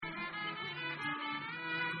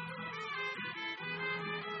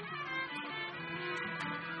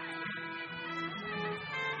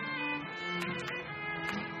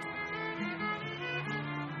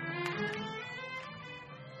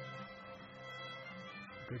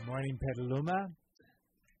Good morning, Petaluma.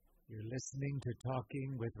 You're listening to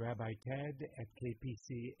Talking with Rabbi Ted at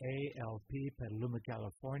KPCA-LP, Petaluma,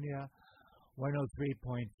 California,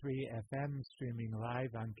 103.3 FM, streaming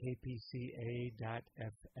live on kpca.fm.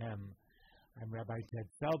 I'm Rabbi Ted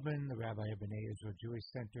Feldman, the Rabbi of B'nai Israel Jewish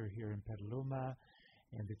Center here in Petaluma,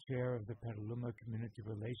 and the chair of the Petaluma Community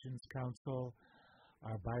Relations Council,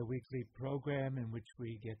 our biweekly program in which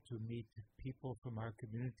we get to meet people from our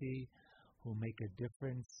community who make a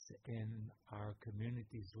difference in our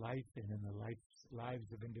community's life and in the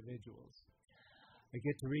lives of individuals. I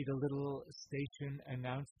get to read a little station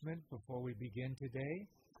announcement before we begin today.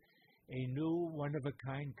 A new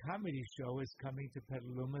one-of-a-kind comedy show is coming to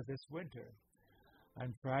Petaluma this winter.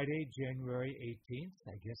 On Friday, January 18th,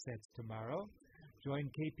 I guess that's tomorrow, join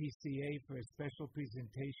KPCA for a special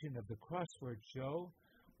presentation of the Crossword Show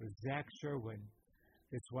with Zach Sherwin.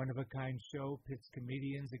 This one-of-a-kind show pits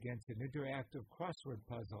comedians against an interactive crossword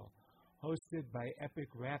puzzle hosted by epic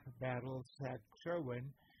rap battle Zach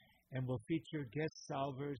Sherwin and will feature guest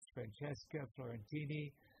solvers Francesca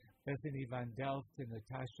Florentini, Bethany Van Delft, and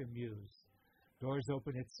Natasha Muse. Doors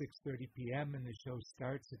open at 6:30 p.m. and the show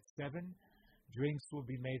starts at 7. Drinks will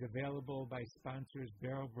be made available by sponsors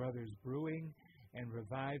Barrel Brothers Brewing and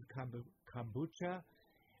Revive Kombucha,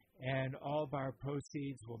 and all of our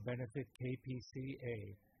proceeds will benefit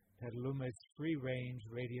KPCA, Petaluma's free-range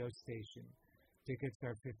radio station. Tickets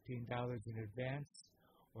are $15 in advance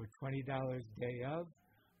or $20 day of.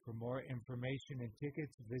 For more information and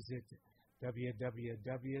tickets, visit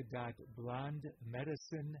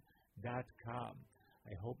www.blondemedicine.com.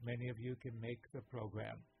 I hope many of you can make the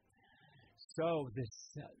program. So,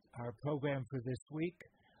 our program for this week.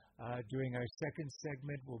 During our second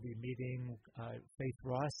segment, we'll be meeting Faith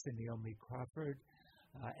Ross and Naomi Crawford,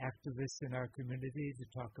 activists in our community, to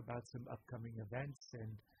talk about some upcoming events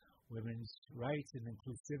and women's rights and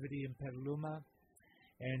inclusivity in Petaluma.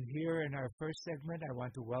 And here in our first segment, I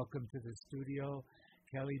want to welcome to the studio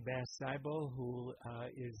Kelly Bass-Seibel, who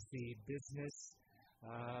is the Business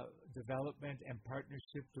Development and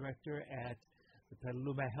Partnership Director at the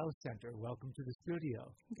Petaluma Health Center. Welcome to the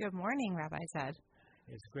studio. Good morning, Rabbi Ted.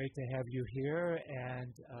 It's great to have you here,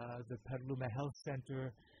 and the Petaluma Health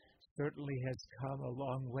Center certainly has come a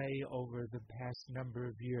long way over the past number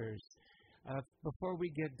of years. Before we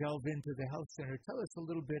delve into the Health Center, tell us a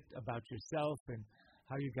little bit about yourself and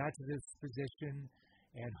how you got to this position,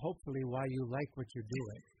 and hopefully why you like what you're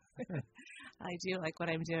doing. I do like what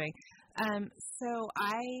I'm doing. So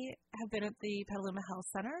I have been at the Petaluma Health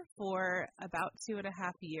Center for about 2.5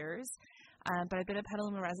 years. But I've been a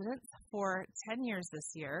Petaluma resident for 10 years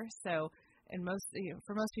this year, so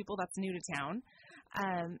for most people that's new to town.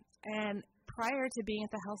 And prior to being at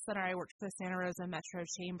the health center, I worked for the Santa Rosa Metro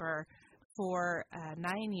Chamber for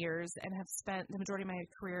 9 years and have spent the majority of my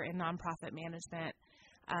career in nonprofit management.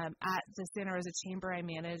 At the Santa Rosa Chamber, I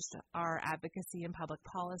managed our advocacy and public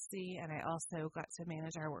policy, and I also got to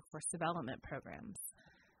manage our workforce development programs.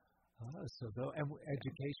 And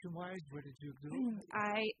education-wise, what did you do?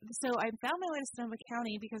 I found my way to Sonoma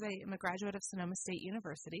County because I am a graduate of Sonoma State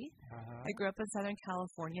University. I grew up in Southern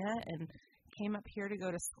California and came up here to go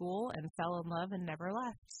to school and fell in love and never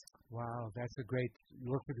left. Wow, that's a great. You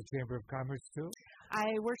work for the Chamber of Commerce too?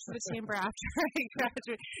 I worked for the chamber after I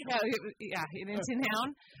graduated. In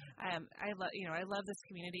town. I love this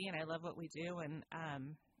community and I love what we do, and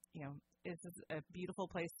it's a beautiful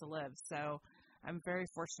place to live. So I'm very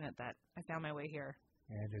fortunate that I found my way here.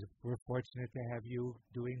 And we're fortunate to have you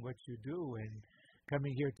doing what you do and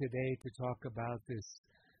coming here today to talk about this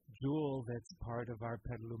jewel that's part of our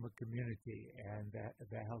Petaluma community and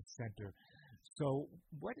the health center. So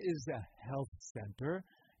what is a health center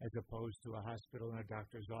as opposed to a hospital and a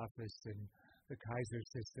doctor's office and the Kaiser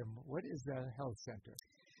system? What is a health center?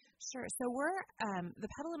 Sure. So we're the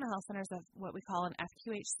Petaluma Health Center is what we call an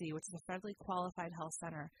FQHC, which is a federally qualified health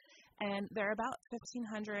center. And there are about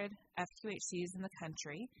 1,500 FQHCs in the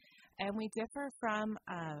country. And we differ from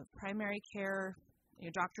a primary care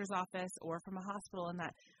doctor's office or from a hospital in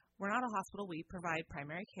that we're not a hospital. We provide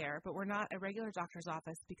primary care, but we're not a regular doctor's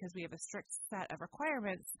office because we have a strict set of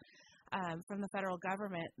requirements from the federal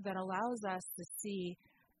government that allows us to see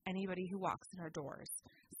anybody who walks in our doors.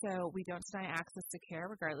 So we don't deny access to care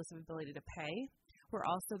regardless of ability to pay. We're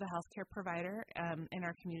also the healthcare provider in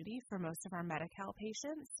our community for most of our Medi-Cal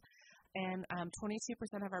patients, and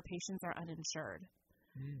 22% of our patients are uninsured.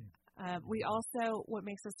 We also, what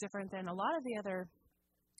makes us different than a lot of the other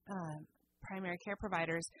primary care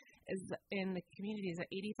providers is in the communities that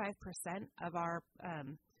 85% of our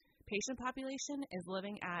patient population is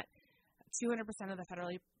living at 200% of the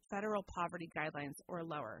federal poverty guidelines or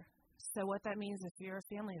lower. So what that means, if you're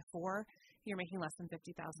a family of 4, you're making less than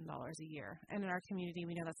 $50,000 a year. And in our community,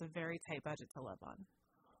 we know that's a very tight budget to live on.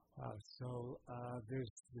 Wow. So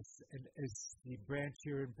there's this, is the branch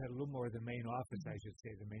here in Petaluma, or the main office, I should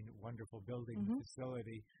say, the main wonderful building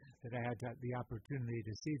facility that I had the opportunity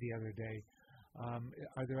to see the other day.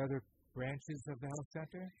 Are there other branches of the health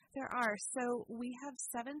center? There are. So we have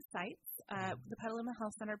 7 sites, the Petaluma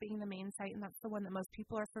Health Center being the main site, and that's the one that most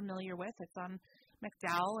people are familiar with. It's on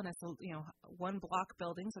McDowell, and it's a 1-block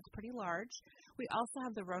building, so it's pretty large. We also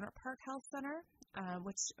have the Rohnert Park Health Center,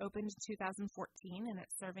 which opened in 2014, and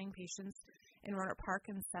it's serving patients in Rohnert Park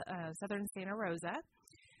in southern Santa Rosa.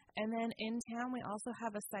 And then in town, we also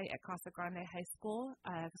have a site at Casa Grande High School,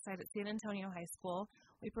 a site at San Antonio High School.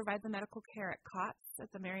 We provide the medical care at COTS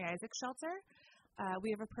at the Mary Isaac Shelter.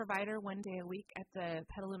 We have a provider 1 day a week at the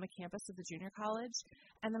Petaluma campus of the junior college.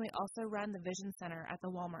 And then we also run the Vision Center at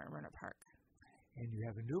the Walmart in Rohnert Park. And you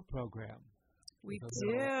have a new program. We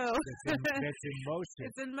do. That's in motion.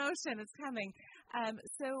 It's in motion. It's coming.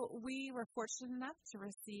 So we were fortunate enough to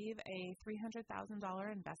receive a $300,000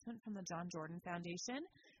 investment from the John Jordan Foundation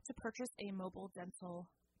to purchase a mobile dental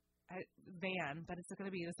van, but it's going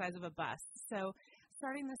to be the size of a bus. So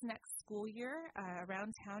starting this next school year,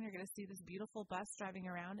 around town, you're going to see this beautiful bus driving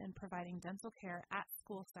around and providing dental care at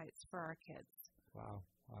school sites for our kids. Wow.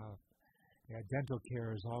 Yeah, dental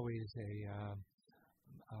care is always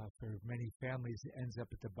for many families, it ends up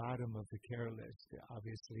at the bottom of the care list.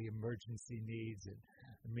 Obviously, emergency needs and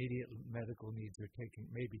immediate medical needs are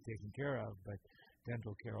may be taken care of, but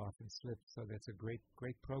dental care often slips. So that's a great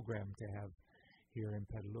program to have here in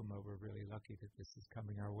Petaluma. We're really lucky that this is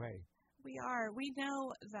coming our way. We are. We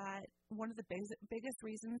know that one of the biggest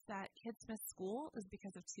reasons that kids miss school is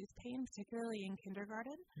because of tooth pain, particularly in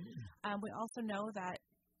kindergarten. We also know that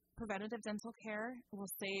preventative dental care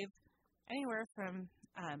will save anywhere from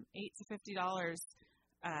 $8 to $50,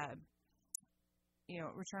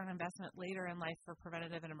 return on investment later in life for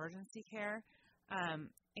preventative and emergency care.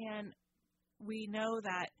 And we know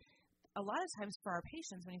that a lot of times for our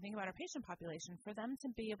patients, when you think about our patient population, for them to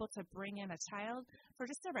be able to bring in a child for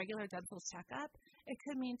just a regular dental checkup, it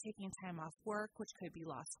could mean taking time off work, which could be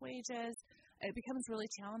lost wages. It becomes really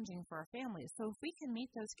challenging for our families. So if we can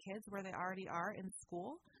meet those kids where they already are in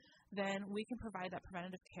school, then we can provide that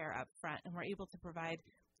preventative care up front, and we're able to provide,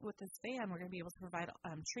 with this van, we're going to be able to provide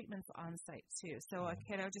treatments on site too. So a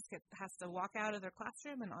kiddo just has to walk out of their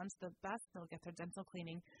classroom and onto the bus. They'll get their dental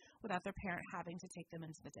cleaning without their parent having to take them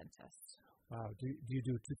into the dentist. Wow. Do you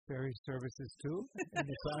do tooth fairy services too in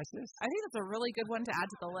the process? I think that's a really good one to add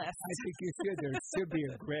to the list. I think you should. There should be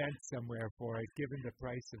a grant somewhere for it, given the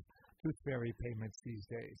price of tooth fairy payments these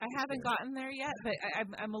days. I haven't gotten there yet, but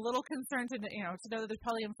I'm a little concerned to know that there's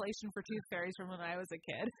probably inflation for tooth fairies from when I was a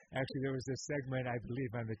kid. Actually, there was a segment, I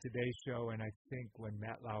believe, on the Today Show, and I think when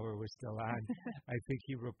Matt Lauer was still on, I think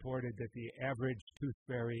he reported that the average tooth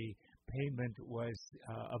fairy payment was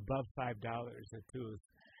above $5 a tooth,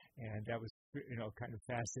 and that was kind of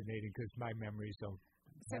fascinating because my memories don't.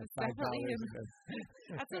 That's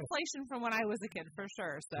inflation from when I was a kid, for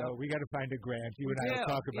sure. So we got to find a grant. You and I will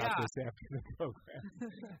talk about this after the program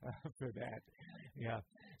for that. Yeah.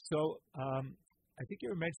 So I think you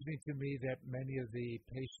were mentioning to me that many of the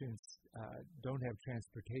patients don't have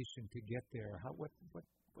transportation to get there.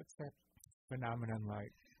 What's that phenomenon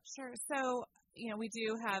like? Sure. So we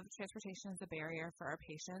do have transportation as a barrier for our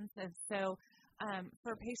patients, and so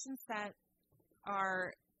for patients that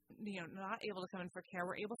are not able to come in for care,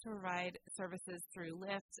 we're able to provide services through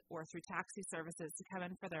Lyft or through taxi services to come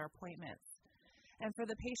in for their appointments. And for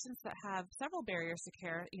the patients that have several barriers to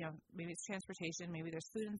care, maybe it's transportation, maybe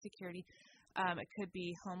there's food insecurity, it could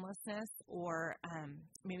be homelessness, or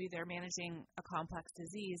maybe they're managing a complex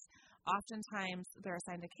disease. Oftentimes, they're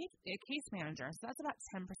assigned a case manager. So that's about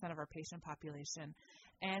 10% of our patient population.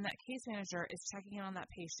 And that case manager is checking in on that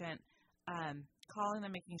patient, calling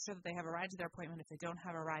them, making sure that they have a ride to their appointment. If they don't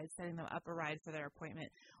have a ride, setting them up a ride for their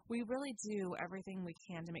appointment. We really do everything we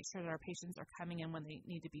can to make sure that our patients are coming in when they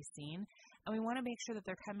need to be seen. And we want to make sure that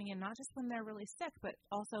they're coming in not just when they're really sick, but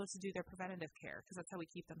also to do their preventative care, because that's how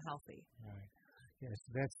we keep them healthy. Right. Yes,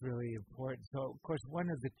 that's really important. So, of course, one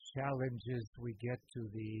of the challenges we get to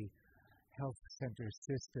the health center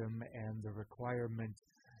system and the requirement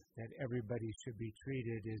that everybody should be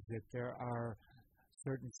treated is that there are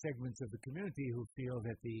certain segments of the community who feel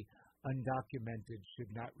that the undocumented should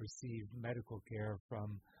not receive medical care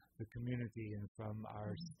from the community and from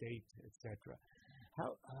our state, etc.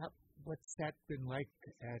 What's that been like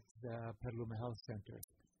at the Petaluma Health Center?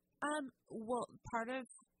 Well, part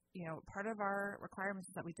of our requirements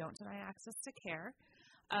is that we don't deny access to care.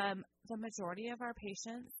 The majority of our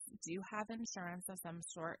patients do have insurance of some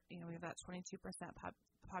sort. We have that 22%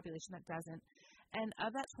 population that doesn't. And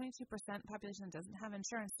of that 22% population that doesn't have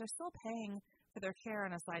insurance, they're still paying for their care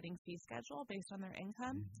on a sliding fee schedule based on their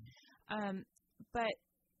income. But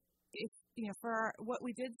it's, for what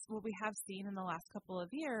we have seen in the last couple of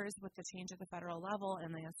years with the change at the federal level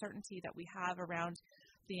and the uncertainty that we have around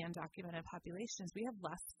the undocumented populations, we have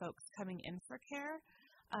less folks coming in for care.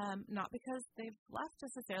 Not because they've left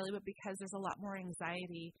necessarily, but because there's a lot more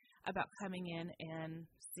anxiety about coming in and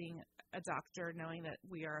seeing a doctor knowing that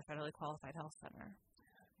we are a federally qualified health center.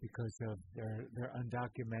 Because of they're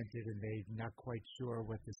undocumented and they're not quite sure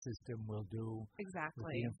what the system will do exactly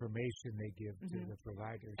with the information they give to the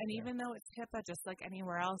providers. And even though it's HIPAA, just like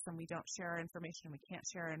anywhere else, and we don't share our information, we can't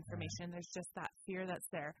share our information, there's just that fear that's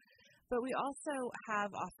there. But we also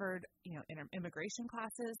have offered, immigration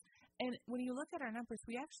classes. And when you look at our numbers,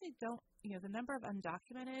 we actually don't, the number of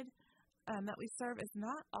undocumented that we serve is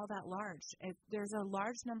not all that large. There's a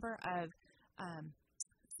large number of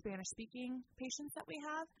Spanish-speaking patients that we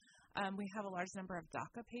have. We have a large number of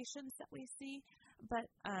DACA patients that we see, but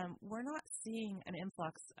we're not seeing an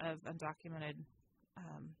influx of undocumented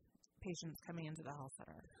patients coming into the health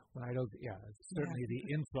center. Well, certainly the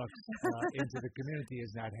influx into the community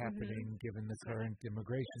is not happening given the current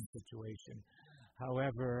immigration situation.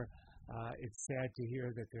 However, it's sad to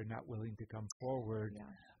hear that they're not willing to come forward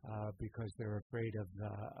because they're afraid of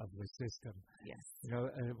the system. Yes.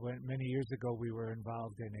 Many years ago we were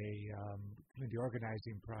involved in a community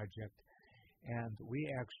organizing project, and we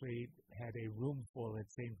actually had a room full at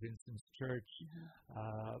St. Vincent's Church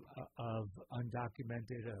of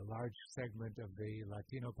undocumented, a large segment of the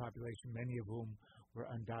Latino population, many of whom were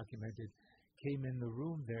undocumented, came in the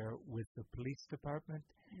room there with the police department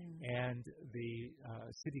and the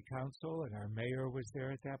city council, and our mayor was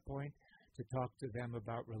there at that point to talk to them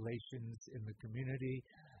about relations in the community,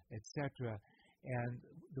 etc. And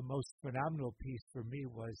the most phenomenal piece for me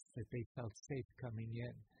was that they felt safe coming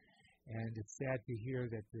in. And it's sad to hear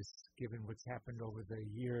that given what's happened over the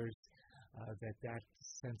years, that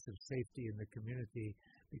sense of safety in the community,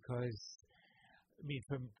 because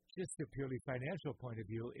from just a purely financial point of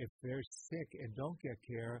view, if they're sick and don't get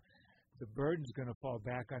care, the burden's going to fall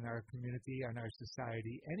back on our community, on our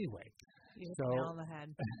society anyway. You hit the nail on the head.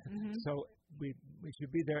 So we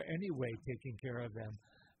should be there anyway, taking care of them.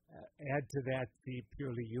 Add to that the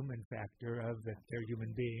purely human factor of that they're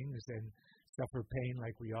human beings and suffer pain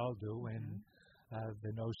like we all do, and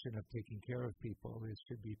the notion of taking care of people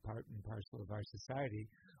should be part and parcel of our society,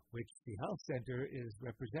 which the health center is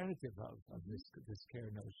representative of this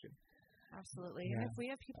care notion. Absolutely. Yeah. And if we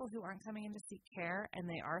have people who aren't coming in to seek care and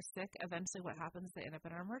they are sick, eventually what happens is they end up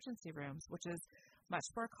in our emergency rooms, which is much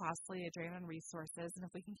more costly, a drain on resources. And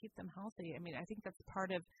if we can keep them healthy, I think that's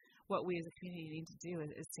part of what we as a community need to do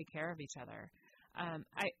is take care of each other.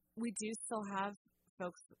 We do still have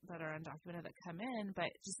folks that are undocumented that come in, but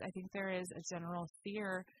I think there is a general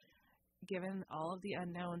fear, given all of the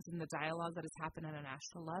unknowns and the dialogue that has happened at a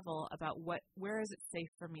national level about where is it safe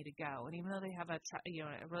for me to go. And even though they have a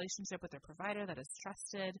relationship with their provider that is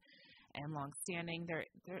trusted and longstanding, their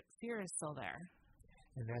fear is still there.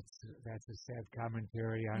 And that's a sad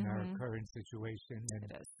commentary on our current situation. And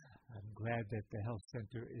it is. I'm glad that the health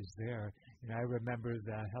center is there. And I remember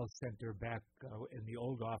the health center back in the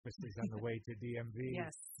old offices on the way to DMV.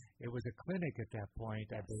 Yes. It was a clinic at that point,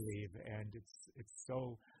 I believe, and it's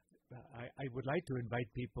so. I would like to invite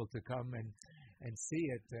people to come and see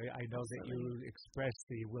it. I know that you expressed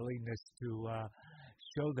the willingness to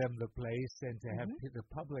show them the place and to have the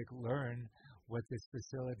public learn what this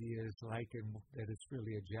facility is like and that it's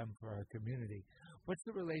really a gem for our community. What's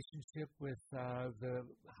the relationship with the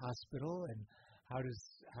hospital, and how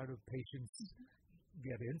do patients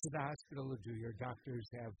get into the hospital? Do your doctors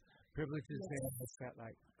have privileges there? What's that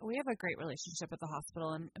like? We have a great relationship with the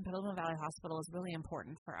hospital, and Petaluma Valley Hospital is really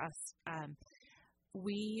important for us.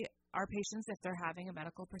 Our patients, if they're having a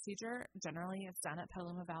medical procedure, generally it's done at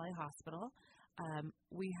Petaluma Valley Hospital.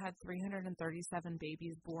 We had 337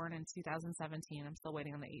 babies born in 2017. I'm still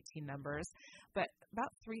waiting on the 18 numbers, but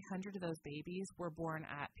about 300 of those babies were born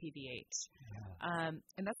at PVH. Yeah.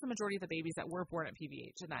 And that's the majority of the babies that were born at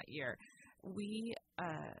PVH in that year. We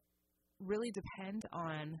really depend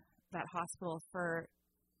on that hospital for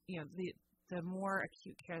the more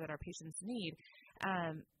acute care that our patients need.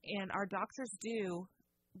 And our doctors do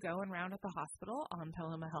go and round at the hospital on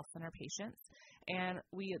Petaluma Health Center patients, and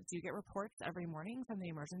we do get reports every morning from the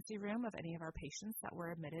emergency room of any of our patients that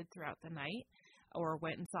were admitted throughout the night or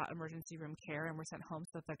went and sought emergency room care and were sent home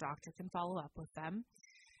so that their doctor can follow up with them.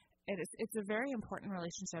 It's a very important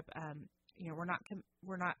relationship.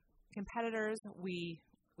 we're not competitors. We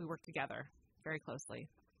work together very closely.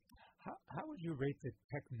 How would you rate the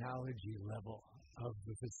technology level of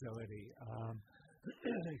the facility?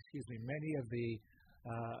 Excuse me. Many of the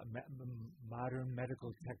modern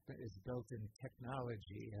medical tech is built in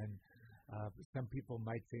technology, and some people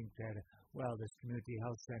might think that, well, this community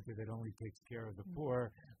health center that only takes care of the poor,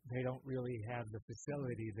 they don't really have the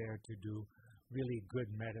facility there to do really good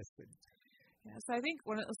medicine. Yeah, so I think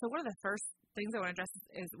one of the first things I want to address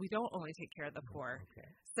is we don't only take care of the poor. Okay.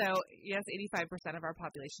 So yes, 85% of our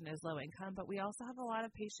population is low income, but we also have a lot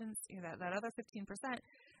of patients, that other 15%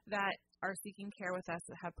 that are seeking care with us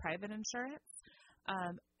that have private insurance.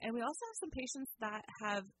 And we also have some patients that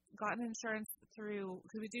have gotten insurance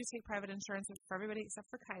because we do take private insurance for everybody except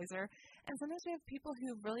for Kaiser. And sometimes we have people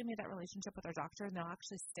who really made that relationship with their doctor, and they'll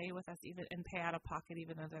actually stay with us even and pay out of pocket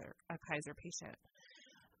even though they're a Kaiser patient.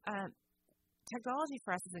 Technology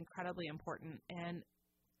for us is incredibly important, and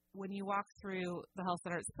when you walk through the health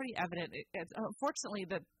center, it's pretty evident. Unfortunately,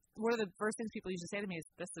 one of the first things people usually say to me is,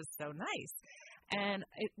 "This is so nice," and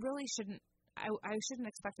it really shouldn't. I shouldn't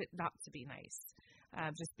expect it not to be nice,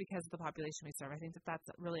 just because of the population we serve. I think that's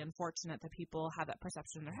really unfortunate that people have that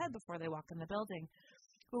perception in their head before they walk in the building.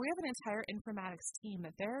 But we have an entire informatics team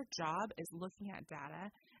that their job is looking at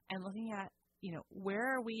data and looking at,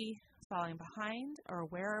 where are we falling behind or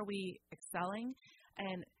where are we excelling,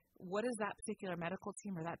 and what is that particular medical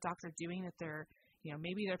team or that doctor doing that they're,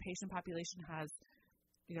 maybe their patient population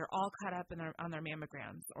they're all caught up on their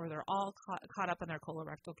mammograms, or they're all caught up on their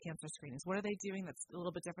colorectal cancer screenings. What are they doing that's a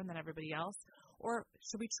little bit different than everybody else? Or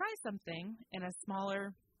should we try something in a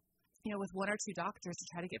smaller, with one or two doctors to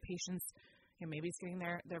try to get patients, maybe it's getting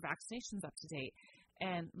their vaccinations up to date.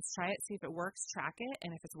 And let's try it, see if it works, track it,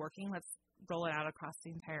 and if it's working, let's roll it out across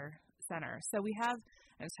the entire center. So we have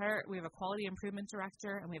a quality improvement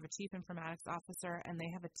director, and we have a chief informatics officer, and they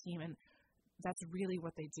have a team, and that's really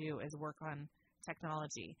what they do is work on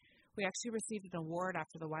technology. We actually received an award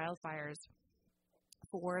after the wildfires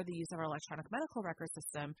for the use of our electronic medical record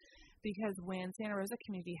system, because when Santa Rosa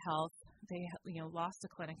Community Health, they lost a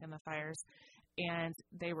clinic in the fires, and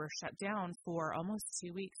they were shut down for almost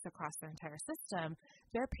 2 weeks across their entire system,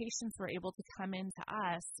 their patients were able to come in to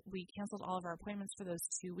us. We canceled all of our appointments for those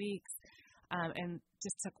 2 weeks and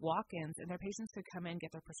just took walk-ins, and their patients could come in,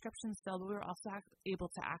 get their prescriptions filled, but we were also able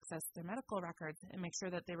to access their medical records and make sure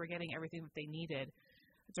that they were getting everything that they needed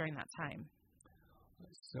during that time.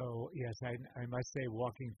 So, yes, I must say,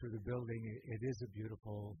 walking through the building, it is a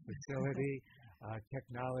beautiful facility.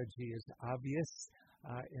 Technology is obvious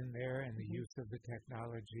in there, and the use of the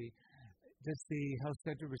technology. Does the health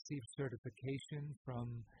center receive certification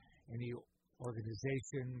from any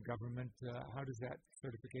organization, government? How does that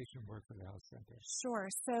certification work for the health center? Sure.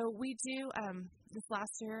 So we do this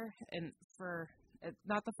last year, and for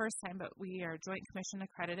not the first time, but we are Joint Commission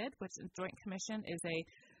accredited, which Joint Commission is a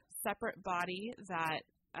separate body that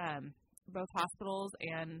both hospitals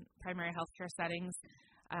and primary healthcare settings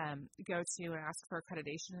go to and ask for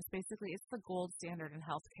accreditation. It's the gold standard in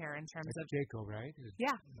healthcare in terms of JCAHO, right?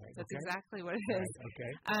 Yeah, right. That's okay. exactly what it is.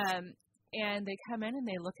 Right. Okay. And they come in and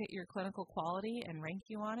they look at your clinical quality and rank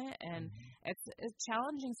you on it, and it's a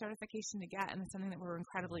challenging certification to get, and it's something that we're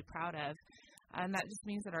incredibly proud of. And that just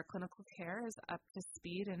means that our clinical care is up to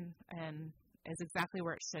speed and is exactly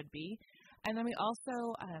where it should be. And then we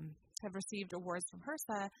also have received awards from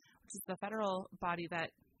HRSA, which is the federal body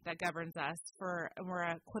that governs us, and we're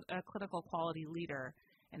a clinical quality leader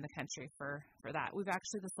in the country for that. We've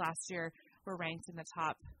actually, this last year, we're ranked in the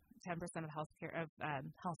top 10% of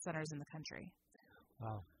health centers in the country.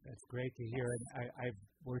 Wow, that's great to hear. And I've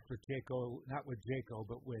worked with JCAHO, not with JCAHO,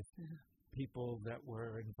 but with people that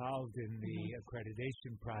were involved in the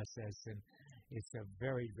accreditation process, and it's a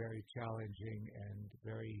very, very challenging and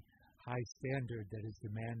very high standard that is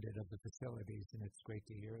demanded of the facilities, and it's great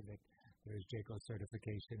to hear that there's JCAHO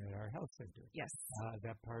certification at our health center. Yes.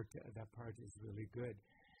 That part is really good.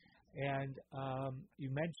 And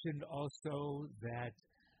you mentioned also that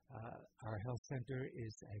our health center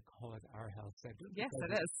is, I call it our health center. Yes,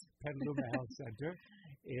 it is. Petaluma Health Center.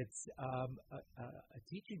 It's a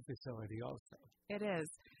teaching facility also. It is.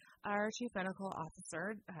 Our Chief Medical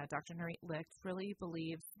Officer, Dr. Narit Licht, really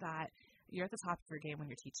believes that you're at the top of your game when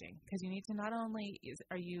you're teaching, because you need to not only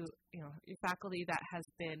are you faculty that has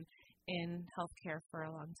been in healthcare for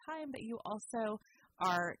a long time, but you also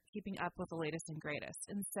are keeping up with the latest and greatest.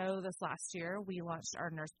 And so this last year, we launched our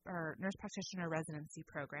nurse practitioner residency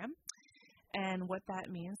program. And what that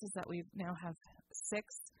means is that we now have 6,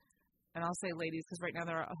 and I'll say ladies because right now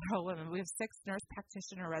they're all women. We have 6 nurse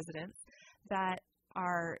practitioner residents that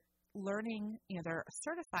are learning, they're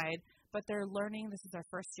certified, but they're learning. This is their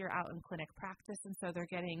first year out in clinic practice, and so they're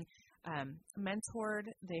getting mentored.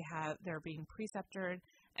 They're being preceptored,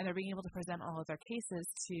 and they're being able to present all of their cases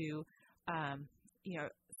to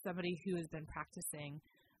somebody who has been practicing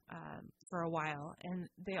for a while. And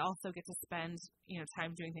they also get to spend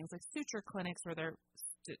time doing things like suture clinics where they're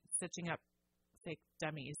stitching up fake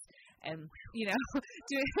dummies, and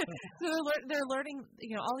they're learning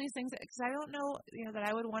all these things, because I don't know that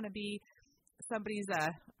I would want to be somebody's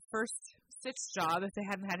first stitch job if they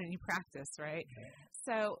hadn't had any practice, right?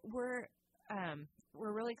 So we're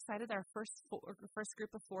really excited. Our first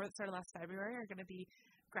group of 4 that started last February are going to be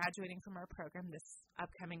graduating from our program this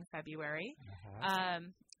upcoming February.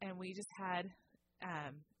 And we just had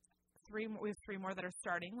 3 more. We have 3 more that are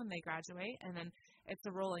starting when they graduate, and then it's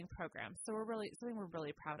a rolling program. So we're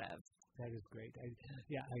really proud of. That is great.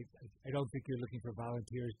 I don't think you're looking for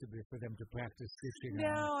volunteers for them to practice stitching.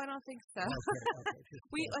 No, I don't think so. Okay.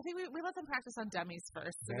 I think we let them practice on dummies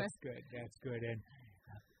first. That's good. That's good. And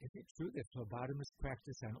is it true that phlebotomists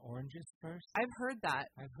practice on oranges first? I've heard that.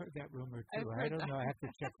 I've heard that rumor too. I don't know. I have to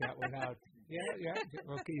check that one out. Yeah.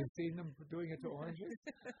 Okay, you've seen them doing it to oranges?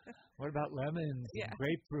 What about lemons and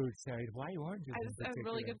grapefruits? Why oranges? That's a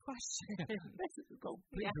really good question.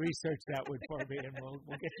 Please research that one for me, and we'll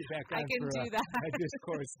get you back on for a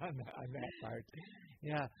discourse on that part.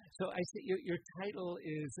 Yeah. So I see your title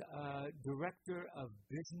is Director of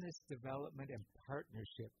Business Development and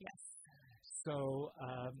Partnership. Yes. So,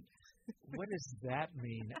 what does that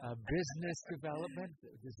mean? Business development?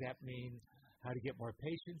 Does that mean how to get more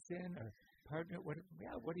patients in, or partner? What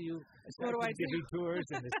do you? Aside from giving tours,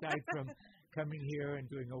 and aside from coming here and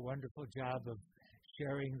doing a wonderful job of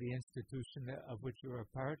sharing the institution of which you're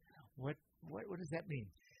a part, what does that mean?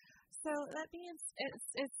 So that means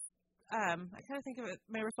it's. I kind of think of it,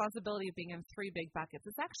 my responsibility of being in 3 big buckets.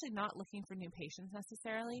 It's actually not looking for new patients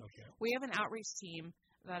necessarily. Okay. We have an outreach team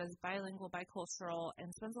that is bilingual, bicultural,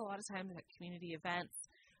 and spends a lot of time at community events,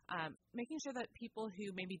 making sure that people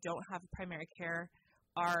who maybe don't have primary care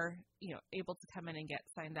are, able to come in and get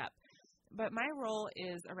signed up. But my role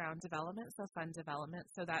is around development, so fund development,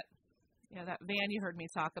 so that, that van you heard me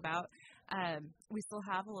talk about, we still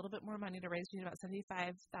have a little bit more money to raise. We need about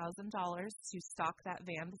 $75,000 to stock that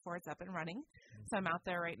van before it's up and running. So I'm out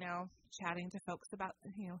there right now chatting to folks about,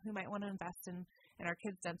 who might want to invest in our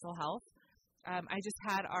kids' dental health. I just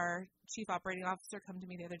had our chief operating officer come to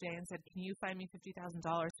me the other day and said, "Can you find me $50,000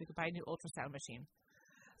 so we could buy a new ultrasound machine?"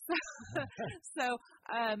 So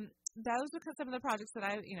those are some of the projects that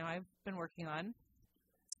I've been working on.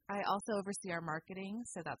 I also oversee our marketing,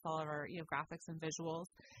 so that's all of our graphics and visuals.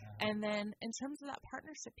 And then in terms of that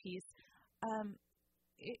partnership piece,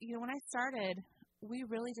 when I started, we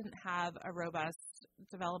really didn't have a robust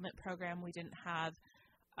development program. We didn't have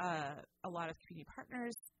a lot of community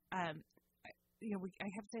partners. I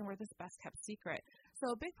have to say we're this best kept secret. So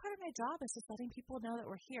a big part of my job is just letting people know that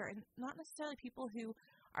we're here, and not necessarily people who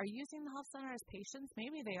are using the health center as patients.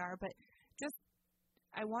 Maybe they are, but just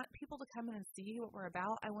I want people to come in and see what we're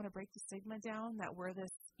about. I want to break the stigma down that we're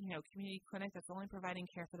this, community clinic that's only providing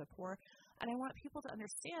care for the poor. And I want people to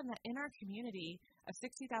understand that in our community of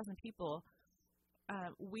 60,000 people,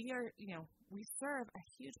 we serve a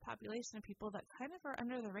huge population of people that kind of are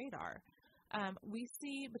under the radar. We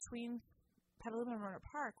see between Petaluma and Rohnert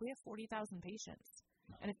Park, we have 40,000 patients.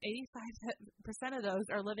 And if 85% of those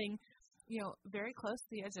are living, very close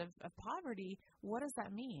to the edge of poverty, what does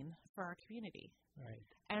that mean for our community? Right.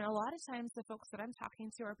 And a lot of times the folks that I'm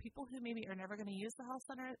talking to are people who maybe are never going to use the health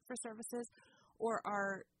center for services, or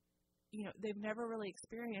are, they've never really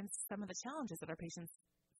experienced some of the challenges that our patients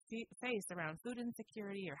face around food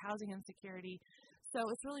insecurity or housing insecurity. So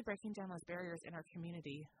it's really breaking down those barriers in our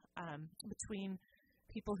community between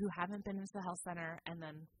people who haven't been into the health center and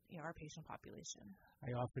then, our patient population.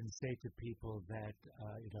 I often say to people that,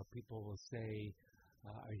 people will say,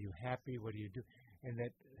 are you happy? What do you do? And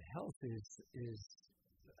that health is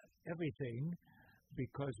everything,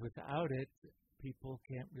 because without it, people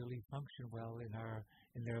can't really function well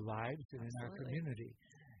in their lives and in our community.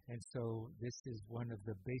 And so this is one of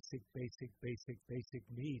the basic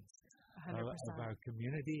needs of our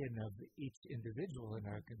community and of each individual in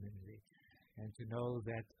our community. And to know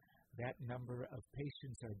that number of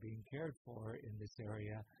patients are being cared for in this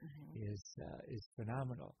area is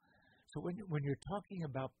phenomenal. So when you're talking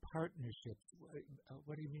about partnerships,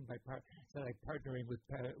 what do you mean by is that like partnering with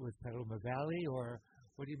Petaluma Valley, or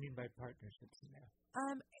what do you mean by partnerships in there?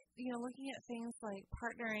 Looking at things like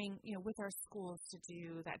partnering, with our schools to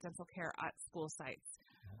do that dental care at school sites,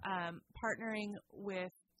 partnering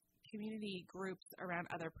with community groups around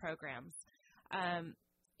other programs.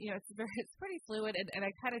 it's pretty fluid, and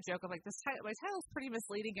I kind of joke, I'm like, my title is pretty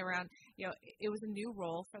misleading around, it was a new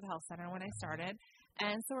role for the health center when I started,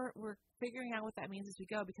 and so we're figuring out what that means as we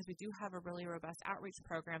go, because we do have a really robust outreach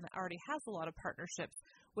program that already has a lot of partnerships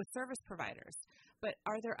with service providers. But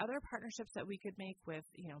are there other partnerships that we could make with,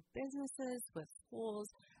 businesses, with schools?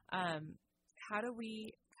 How do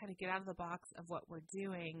we kind of get out of the box of what we're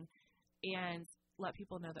doing and let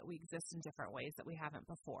people know that we exist in different ways that we haven't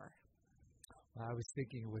before? Well, I was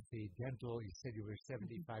thinking with the dental, you said you were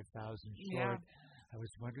 75,000 short. Yeah. I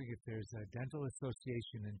was wondering if there's a dental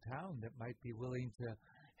association in town that might be willing to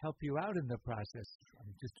help you out in the process.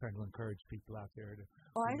 I'm just trying to encourage people out there to.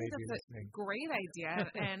 Well, I think that's a great idea,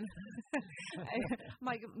 and I'm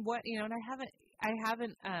like, what, and I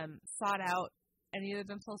haven't sought out any of the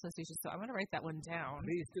dental associations, so I'm going to write that one down.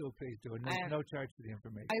 Please do. And there's no charge for the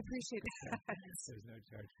information. I appreciate that. There's no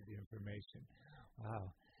charge for the information.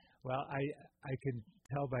 Wow. Well, I can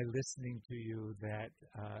tell by listening to you that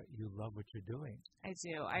you love what you're doing. I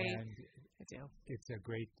do. I do. It's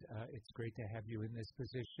great to have you in this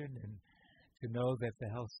position, and to know that the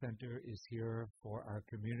health center is here for our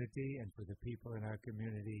community and for the people in our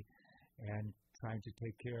community, and trying to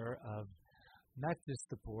take care of not just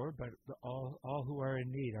the poor, but all who are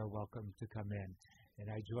in need are welcome to come in.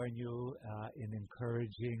 And I join you in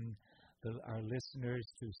encouraging our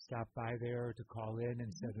listeners to stop by there, to call in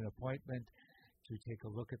and set an appointment, to take a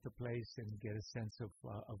look at the place and get a sense of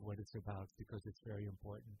what it's about, because it's very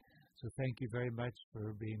important. So thank you very much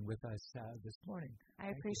for being with us this morning.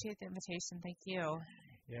 I appreciate the invitation. Thank you.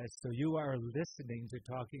 Yes, so you are listening to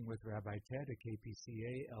Talking with Rabbi Ted at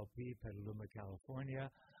KPCA LP, Petaluma,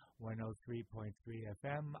 California, 103.3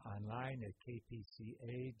 FM, online at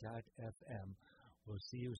kpca.fm. We'll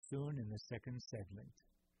see you soon in the second segment.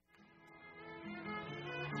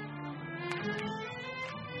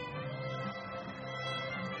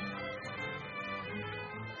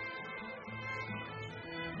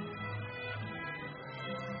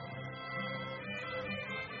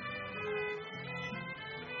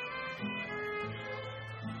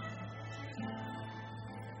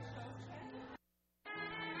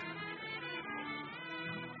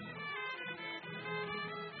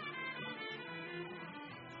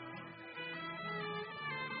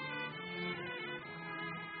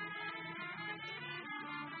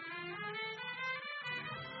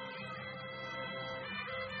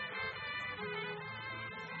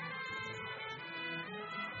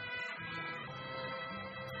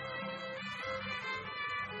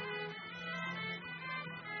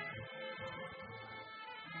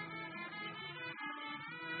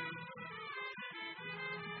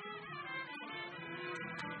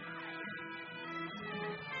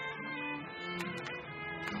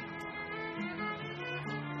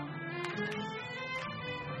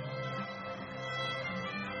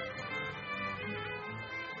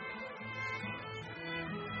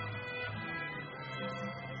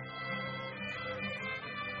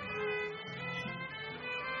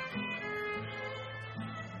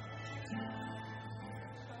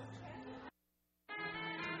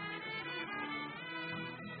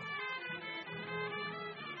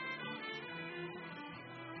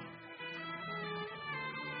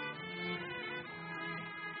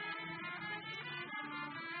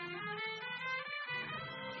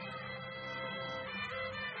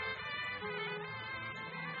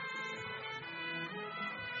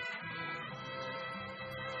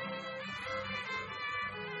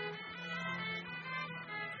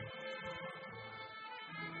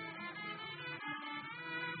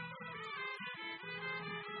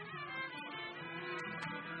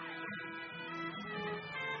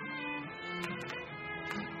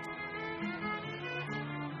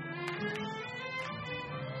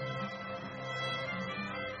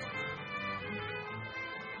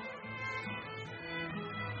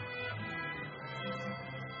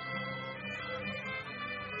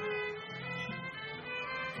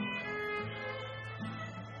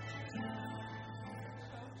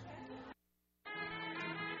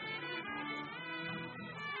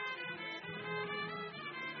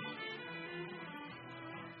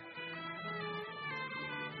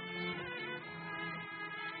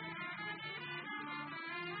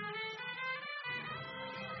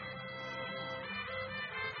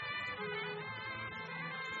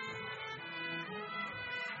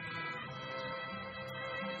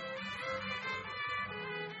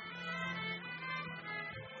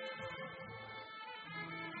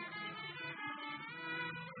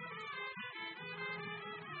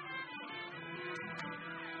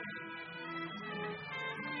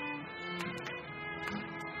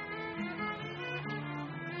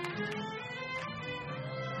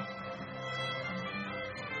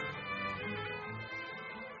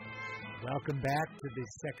 Welcome back to the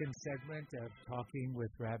second segment of Talking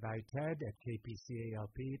with Rabbi Ted at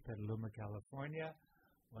KPCALP, Petaluma, California,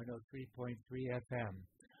 103.3 FM.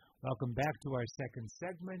 Welcome back to our second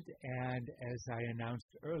segment, and as I announced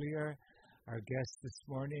earlier, our guests this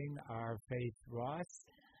morning are Faith Ross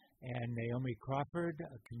and Naomi Crawford,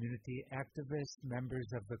 community activists, members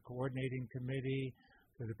of the coordinating committee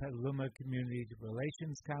for the Petaluma Community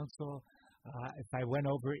Relations Council. If I went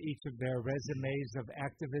over each of their resumes of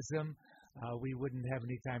activism, we wouldn't have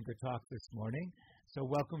any time to talk this morning. So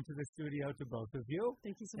welcome to the studio to both of you.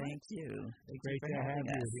 Thank you so much. Thank you. Great to have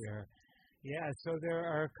you here. Yeah, so there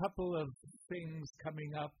are a couple of things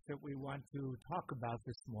coming up that we want to talk about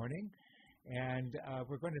this morning. And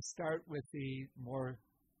we're going to start with the more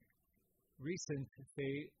recent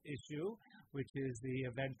issue, which is the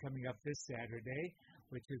event coming up this Saturday,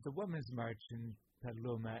 which is the Women's March in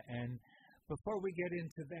Petaluma. And before we get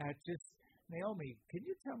into that, just Naomi, can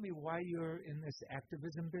you tell me why you're in this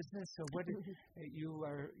activism business? So what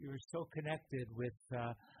you're so connected with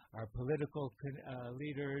our political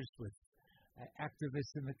leaders, with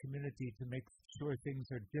activists in the community to make sure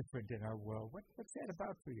things are different in our world. What's that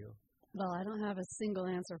about for you? Well, I don't have a single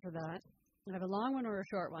answer for that. I have a long one or a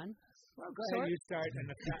short one. Well, go ahead, you start,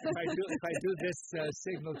 and if I do this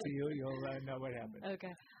signal to you, you'll know what happened.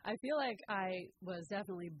 Okay. I feel like I was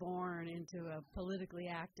definitely born into a politically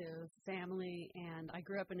active family, and I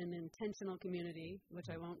grew up in an intentional community, which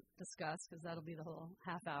I won't discuss because that'll be the whole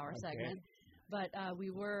half-hour segment. But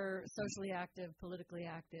we were socially active, politically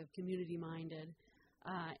active, community-minded,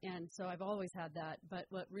 and so I've always had that. But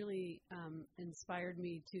what really inspired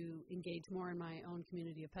me to engage more in my own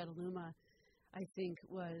community of Petaluma, I think,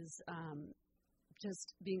 was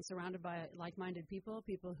just being surrounded by like-minded people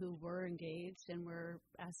who were engaged and were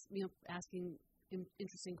asking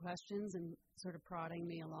interesting questions and sort of prodding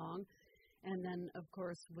me along. And then, of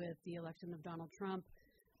course, with the election of Donald Trump,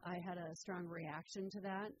 I had a strong reaction to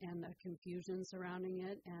that and the confusion surrounding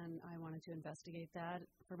it, and I wanted to investigate that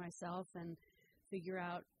for myself and figure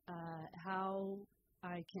out how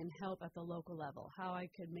I can help at the local level, how I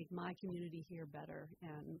could make my community here better,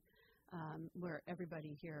 and where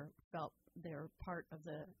everybody here felt they're part of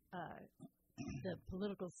the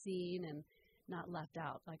political scene and not left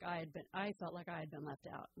out. I felt like I had been left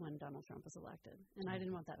out when Donald Trump was elected, and I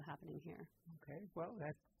didn't want that happening here. Okay, well,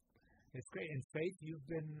 it's great. And Faith, you've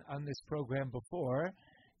been on this program before,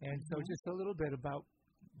 and so just a little bit about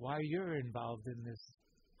why you're involved in this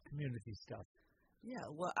community stuff. Yeah,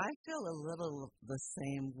 well, I feel a little the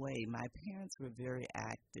same way. My parents were very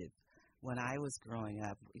active when I was growing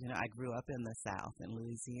up. You know, I grew up in the South, in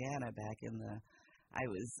Louisiana, back in I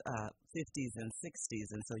was 50s and 60s,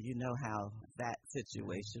 and so you know how that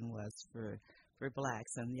situation was for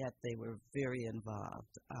blacks, and yet they were very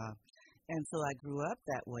involved. And so I grew up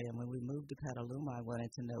that way, and when we moved to Petaluma, I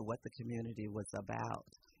wanted to know what the community was about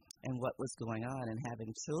and what was going on. And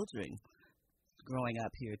having children growing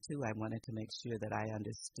up here, too, I wanted to make sure that I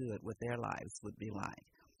understood what their lives would be like.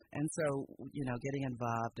 And so, you know, getting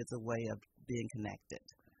involved is a way of being connected.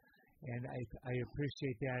 And I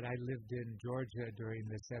appreciate that. I lived in Georgia during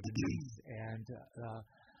the 70s, and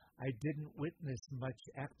I didn't witness much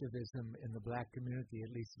activism in the black community,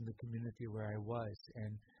 at least in the community where I was.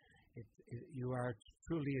 And you are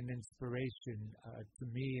truly an inspiration to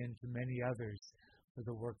me and to many others for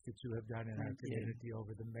the work that you have done in our community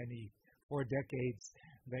over the 4 decades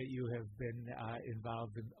that you have been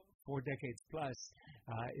involved in, 4 decades plus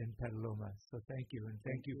in Petaluma. So thank you, and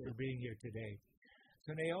thank you for being here today.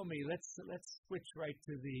 So Naomi, let's switch right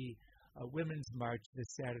to the Women's March this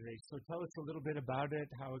Saturday. So tell us a little bit about it,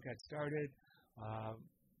 how it got started,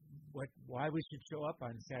 why we should show up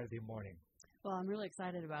on Saturday morning. Well, I'm really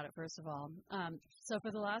excited about it, first of all. So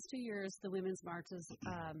for the last 2 years, the Women's Marches,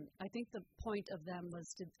 I think the point of them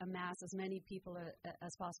was to amass as many people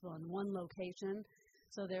as possible in one location.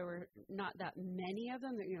 So there were not that many of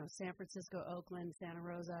them, you know, San Francisco, Oakland, Santa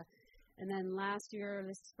Rosa. And then last year,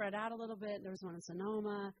 they spread out a little bit. There was one in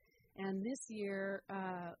Sonoma. And this year,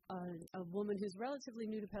 a woman who's relatively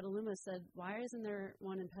new to Petaluma said, why isn't there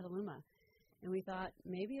one in Petaluma? And we thought,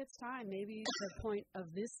 maybe it's time. Maybe the point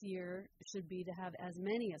of this year should be to have as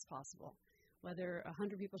many as possible, whether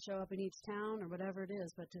 100 people show up in each town or whatever it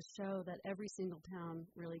is, but to show that every single town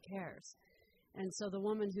really cares. And so the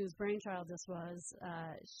woman whose brainchild this was,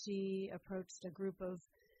 she approached a group of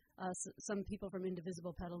some people from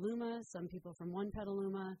Indivisible Petaluma, some people from One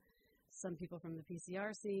Petaluma, some people from the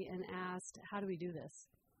PCRC, and asked, how do we do this?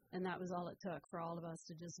 And that was all it took for all of us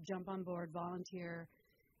to just jump on board, volunteer,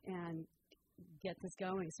 and get this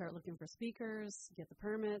going, start looking for speakers, get the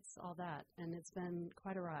permits, all that. And it's been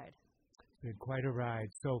quite a ride. been quite a ride.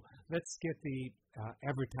 So let's get the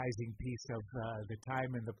advertising piece of the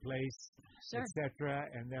time and the place, Sure. etc.,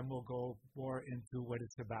 and then we'll go more into what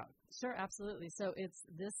it's about. Sure, absolutely. So it's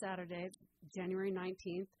this Saturday, January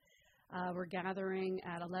 19th. We're gathering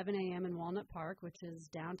at 11 a.m. in Walnut Park, which is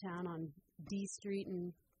downtown on D Street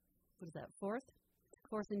and, what is that,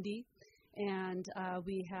 4th and D. And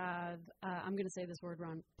we have, I'm going to say this word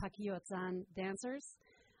wrong, Pakiotsan dancers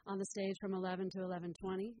on the stage from 11 to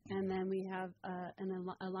 11:20. And then we have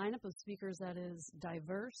a lineup of speakers that is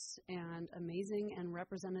diverse and amazing and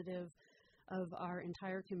representative of our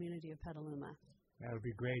entire community of Petaluma. That would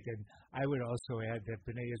be great. And I would also add that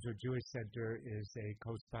B'nai Israel Jewish Center is a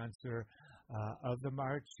co-sponsor of the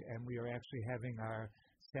march, and we are actually having our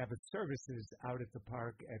Sabbath services out at the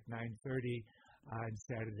park at 9:30 on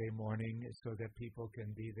Saturday morning so that people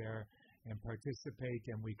can be there and participate,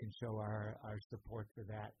 and we can show our support for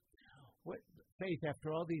that. Faith,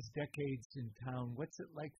 after all these decades in town, what's it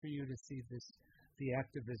like for you to see the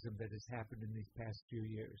activism that has happened in these past few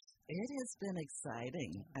years? It has been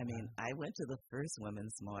exciting. I mean, I went to the first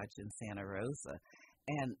Women's March in Santa Rosa,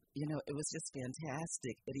 and, it was just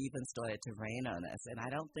fantastic. It even started to rain on us, and I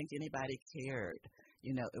don't think anybody cared.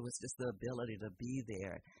 It was just the ability to be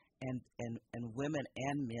there. And women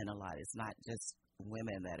and men a lot. It's not just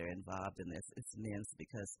women that are involved in this. It's men,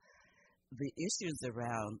 because the issues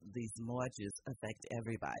around these marches affect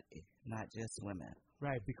everybody, not just women.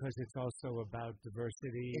 Right, because it's also about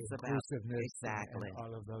diversity, It's inclusiveness, exactly. and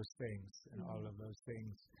all of those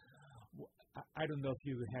things. I don't know if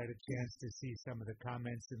you had a chance to see some of the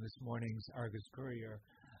comments in this morning's Argus Courier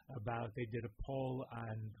about, they did a poll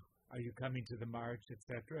on, are you coming to the march,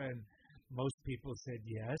 etc., and most people said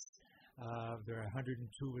yes. There are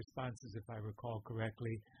 102 responses, if I recall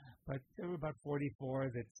correctly, but there were about 44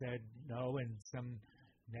 that said no, and some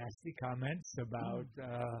nasty comments about,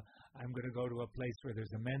 I'm going to go to a place where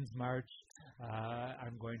there's a men's march,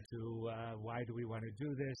 I'm going to, why do we want to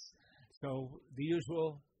do this? So the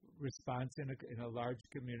usual response in a large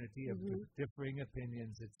community of differing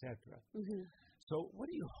opinions, etc. So what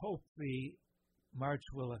do you hope the march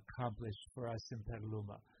will accomplish for us in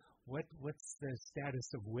Petaluma? What's the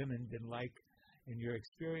status of women been like in your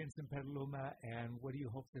experience in Petaluma, and what do you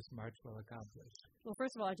hope this march will accomplish? Well,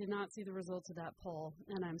 first of all, I did not see the results of that poll,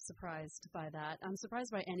 and I'm surprised by that. I'm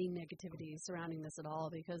surprised by any negativity surrounding this at all,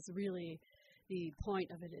 because really the point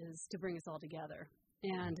of it is to bring us all together,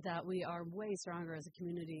 and that we are way stronger as a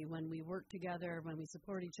community when we work together, when we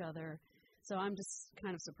support each other. So I'm just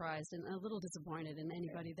kind of surprised and a little disappointed in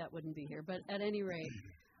anybody that wouldn't be here. But at any rate,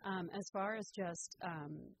 as far as just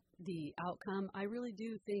the outcome, I really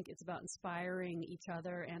do think it's about inspiring each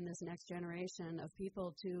other and this next generation of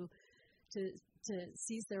people to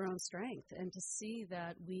seize their own strength and to see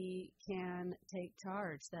that we can take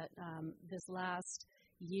charge, that this last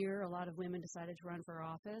year a lot of women decided to run for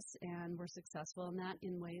office and were successful in that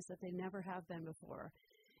in ways that they never have been before.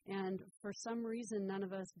 And for some reason, none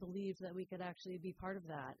of us believed that we could actually be part of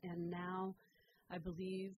that. And now I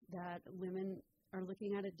believe that women are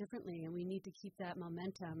looking at it differently, and we need to keep that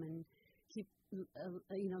momentum and keep,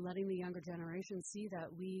 letting the younger generation see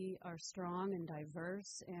that we are strong and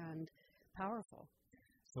diverse and powerful.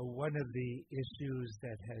 So one of the issues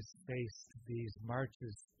that has faced these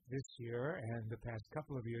marches this year and the past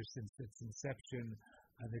couple of years since its inception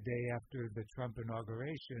on the day after the Trump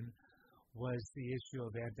inauguration was the issue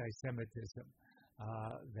of anti-Semitism,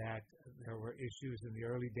 that there were issues in the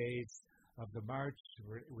early days of the march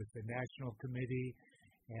with the National Committee,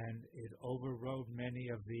 and it overrode many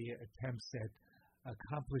of the attempts at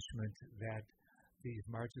accomplishment that these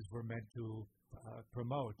marches were meant to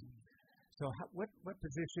promote. So what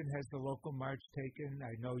position has the local march taken?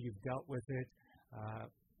 I know you've dealt with it.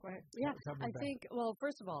 Go ahead. Yeah, I think, well,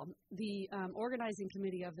 first of all, the organizing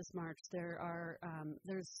committee of this march,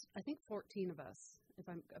 there's, I think, 14 of us,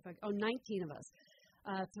 19 of us.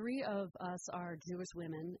 3 of us are Jewish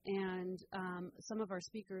women, and some of our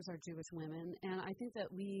speakers are Jewish women, and I think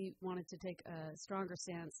that we wanted to take a stronger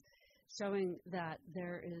stance showing that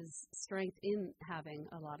there is strength in having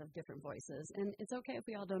a lot of different voices, and it's okay if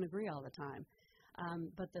we all don't agree all the time.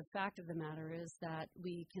 But the fact of the matter is that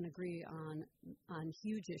we can agree on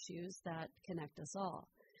huge issues that connect us all.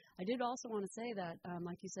 I did also want to say that,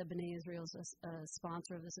 like you said, B'nai Israel is a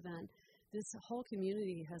sponsor of this event. This whole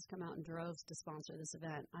community has come out in droves to sponsor this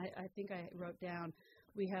event. I think I wrote down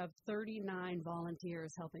we have 39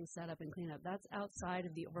 volunteers helping set up and clean up. That's outside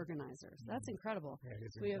of the organizers. That's incredible. Yeah,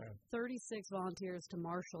 we have 36 volunteers to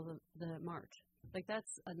marshal the march. Like,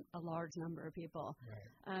 that's a large number of people.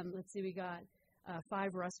 Right. Let's see, we got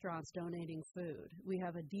 5 restaurants donating food. We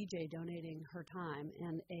have a DJ donating her time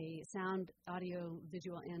and a sound, audio,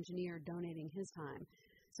 visual engineer donating his time.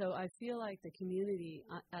 So I feel like the community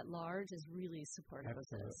at large is really supportive of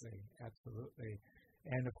this. Absolutely.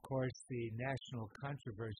 And, of course, the national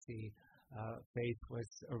controversy, Faith, was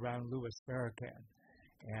around Louis Farrakhan.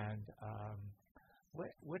 And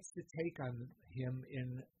what's the take on him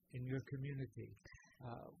in your community?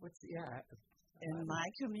 In my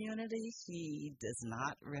community, he does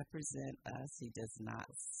not represent us. He does not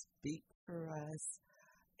speak for us,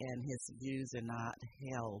 and his views are not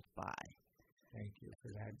held by. Thank you for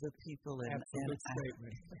that. The people in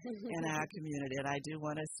our community. And I do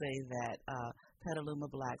want to say that Petaluma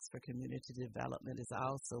Blacks for Community Development is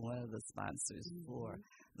also one of the sponsors for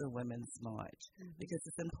the Women's March, because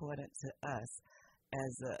it's important to us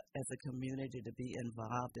as a community to be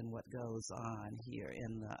involved in what goes on here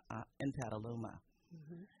in Petaluma.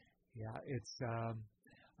 Yeah, it's.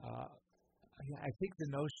 I think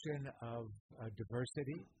the notion of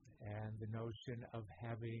diversity and the notion of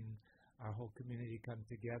having our whole community come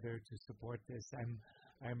together to support this.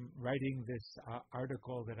 I'm writing this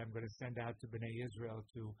article that I'm going to send out to B'nai Israel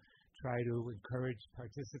to try to encourage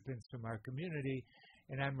participants from our community.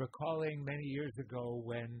 And I'm recalling many years ago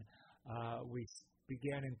when we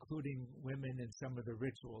began including women in some of the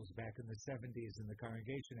rituals back in the 70s in the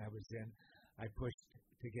congregation I was in. I pushed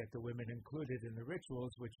to get the women included in the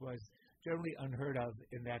rituals, which was generally unheard of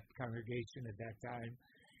in that congregation at that time.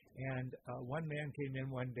 And one man came in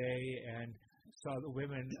one day and saw the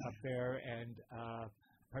women up there and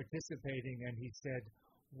participating, and he said,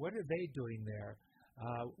 "What are they doing there?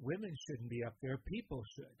 Women shouldn't be up there. People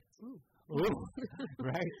should." Ooh.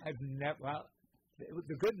 Right?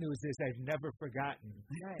 The good news is I've never forgotten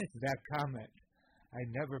that comment. I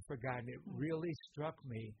never forgotten. It really struck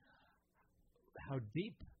me how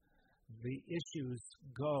deep the issues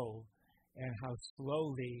go and how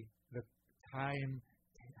slowly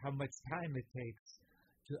how much time it takes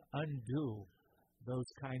to undo those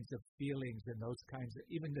kinds of feelings and those kinds of,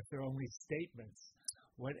 even if they're only statements,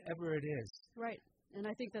 whatever it is. Right. And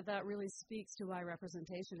I think that really speaks to why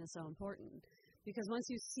representation is so important. Because once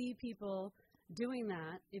you see people doing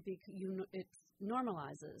that, it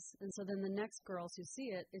normalizes. And so then the next girls who see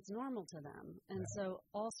it, it's normal to them. And so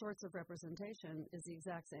all sorts of representation is the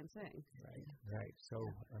exact same thing. Right. So,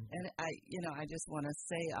 and I just want to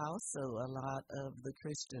say also, a lot of the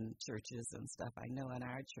Christian churches and stuff, I know in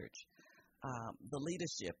our church, the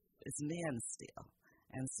leadership is men still.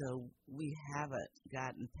 And so we haven't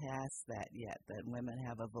gotten past that yet, that women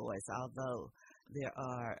have a voice. Although there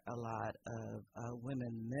are a lot of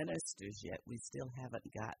women ministers yet, we still haven't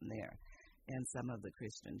gotten there in some of the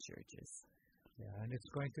Christian churches. Yeah, and it's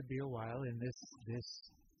going to be a while, and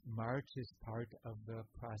this march is part of the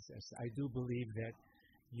process. I do believe that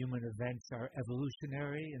human events are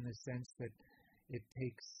evolutionary in the sense that it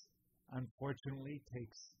unfortunately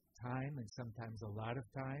takes time, and sometimes a lot of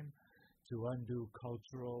time, to undo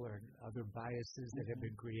cultural or other biases that have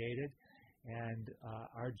been created. And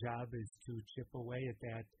our job is to chip away at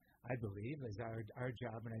that, I believe, is our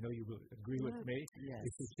job, and I know you will agree with me,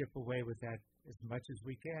 is to chip away with that as much as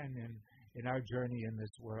we can in our journey in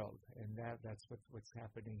this world. And that's what's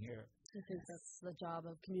happening here. I think that's the job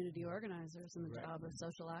of community organizers and the job of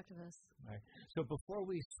social activists. Right. So before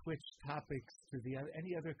we switch topics to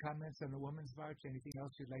any other comments on the Women's March? Anything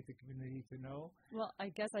else you'd like the community to know? Well, I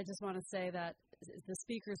guess I just want to say that the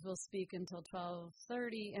speakers will speak until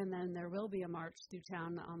 12:30, and then there will be a march through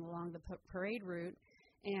town along the parade route.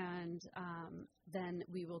 And then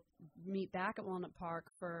we will meet back at Walnut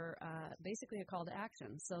Park for basically a call to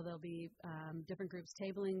action. So there'll be different groups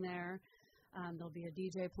tabling there. There'll be a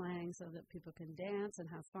DJ playing so that people can dance and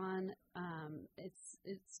have fun.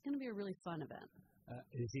 It's going to be a really fun event.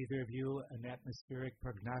 Is either of you an atmospheric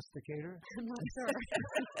prognosticator? I'm not sure.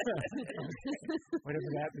 Whatever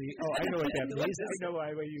that means. Oh, I know what that means. I know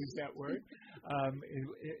why we use that word. I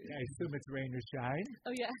assume it's rain or shine.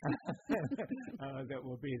 Oh, yeah. That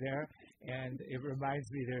will be there. And it reminds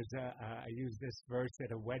me, I used this verse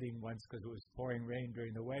at a wedding once because it was pouring rain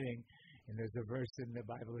during the wedding. And there's a verse in the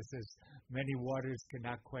Bible that says, "Many waters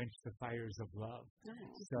cannot quench the fires of love."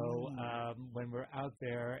 Nice. So when we're out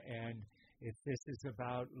there, and if this is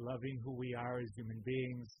about loving who we are as human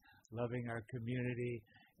beings, loving our community,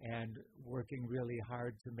 and working really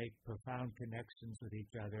hard to make profound connections with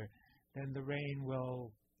each other, then the rain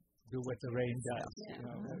will do what the rain does. Yeah.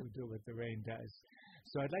 It will do what the rain does.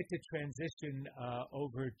 So I'd like to transition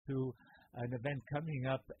over to an event coming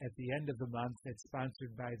up at the end of the month that's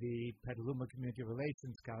sponsored by the Petaluma Community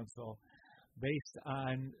Relations Council, based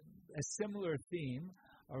on a similar theme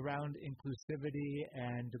around inclusivity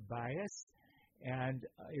and bias. And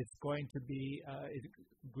it's going to be, it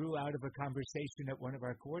grew out of a conversation at one of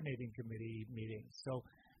our coordinating committee meetings. So,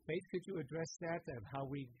 Faith, could you address that, of how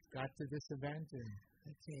we got to this event?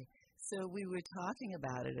 Okay. So we were talking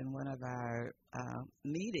about it in one of our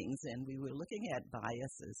meetings, and we were looking at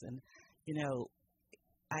biases. And, you know,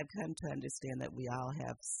 I've come to understand that we all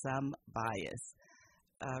have some bias,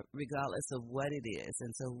 regardless of what it is.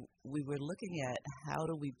 And so we were looking at how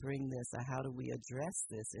do we bring this, or how do we address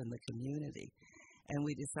this in the community. And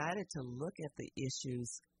we decided to look at the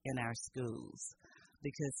issues in our schools,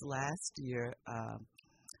 because last year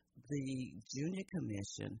the Junior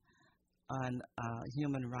Commission on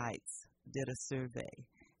Human Rights did a survey,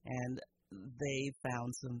 and they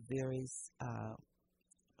found some very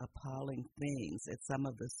appalling things at some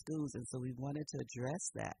of the schools, and so we wanted to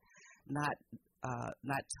address that,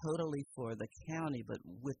 not totally for the county, but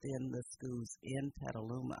within the schools in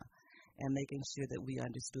Petaluma, and making sure that we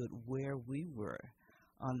understood where we were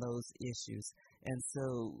on those issues. And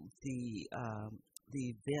so the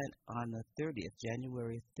event on the 30th,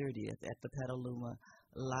 January 30th, at the Petaluma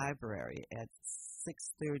Library at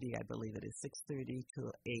 6:30, I believe it is, 6:30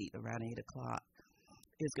 to 8, around 8 o'clock,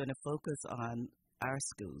 is going to focus on our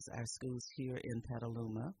schools here in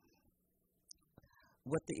Petaluma,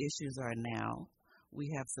 what the issues are now. We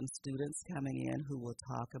have some students coming in who will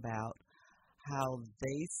talk about how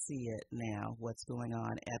they see it now, what's going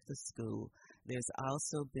on at the school. There's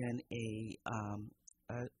also been a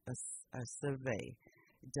survey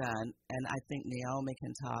done, and I think Naomi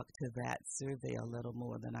can talk to that survey a little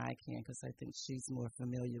more than I can, because I think she's more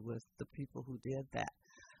familiar with the people who did that.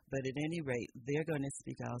 But at any rate, they're going to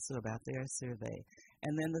speak also about their survey.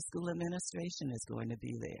 And then the school administration is going to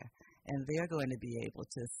be there, and they're going to be able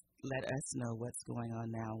to let us know what's going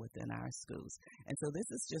on now within our schools. And so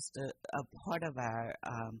this is just a part of our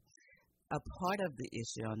a part of the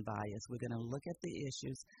issue on bias. We're going to look at the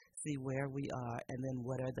issues, see where we are, and then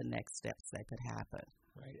what are the next steps that could happen.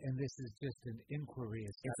 Right, and this is just an inquiry.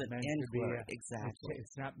 It's an not meant inquiry, to be exactly.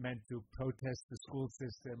 It's not meant to protest the school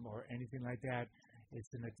system or anything like that.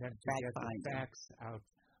 It's an attempt to get the facts out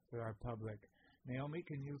for our public. Naomi,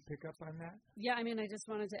 can you pick up on that? Yeah, I mean, I just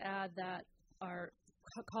wanted to add that our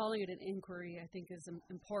calling it an inquiry, I think, is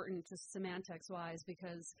important, just semantics-wise,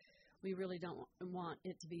 because we really don't want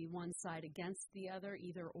it to be one side against the other,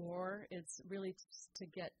 either or. It's really to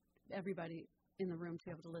get everybody in the room to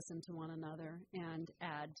be able to listen to one another and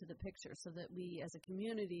add to the picture, so that we as a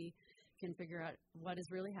community can figure out what is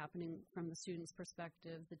really happening from the student's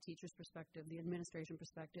perspective, the teacher's perspective, the administration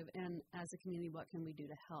perspective, and as a community, what can we do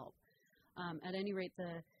to help. At any rate,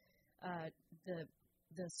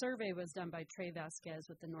 the survey was done by Trey Vasquez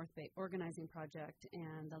with the North Bay Organizing Project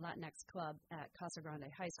and the Latinx Club at Casa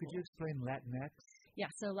Grande High School. Could you explain Latinx? Yeah,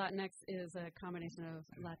 so Latinx is a combination of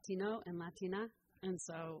Latino and Latina, and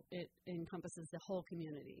so it encompasses the whole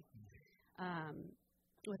community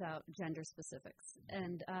without gender specifics.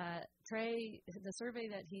 And Trey, the survey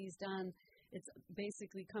that he's done, it's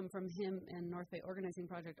basically come from him and North Bay Organizing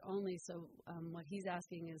Project only, so what he's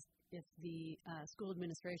asking is if the school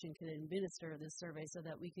administration could administer this survey so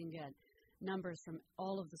that we can get numbers from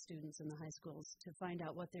all of the students in the high schools to find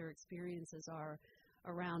out what their experiences are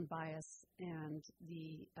around bias and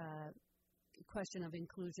the question of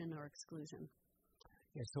inclusion or exclusion.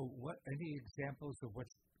 Yeah, so any examples of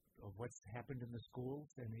what's happened in the schools?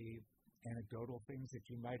 Any anecdotal things that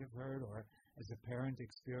you might have heard or as a parent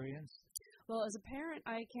experienced? Well, as a parent,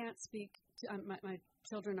 I can't speak to, my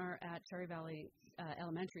children are at Cherry Valley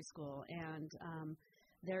Elementary School, and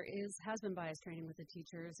there has been bias training with the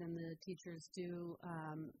teachers, and the teachers do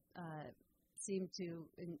seem to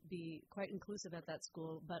be quite inclusive at that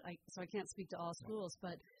school, so I can't speak to all schools,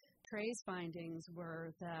 but Trey's findings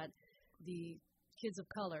were that the kids of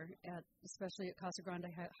color, especially at Casa Grande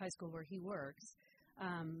High School where he works,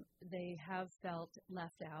 they have felt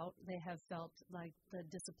left out. They have felt like the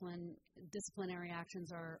disciplinary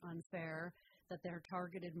actions are unfair, that they're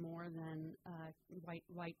targeted more than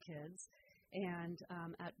white kids. And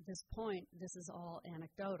at this point, this is all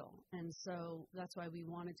anecdotal. And so that's why we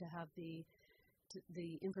wanted to have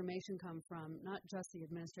the information come from not just the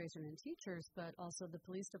administration and teachers, but also the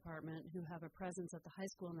police department, who have a presence at the high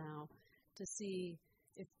school now, to see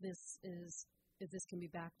if this can be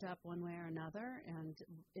backed up one way or another, and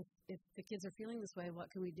if the kids are feeling this way, what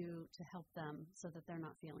can we do to help them so that they're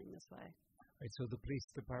not feeling this way? Right, so the police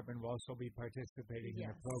department will also be participating in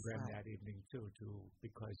Yes. a program that evening too,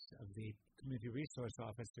 because of the community resource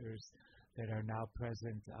officers that are now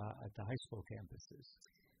present at the high school campuses.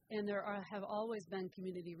 And there have always been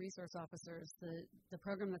community resource officers. The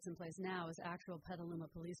program that's in place now is actual Petaluma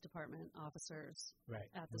Police Department officers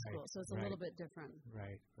at the school. So it's a little bit different.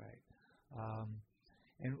 Right.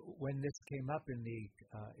 And when this came up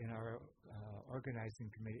in our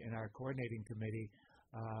organizing committee, in our coordinating committee,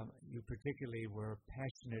 you particularly were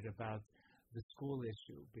passionate about the school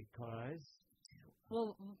issue because.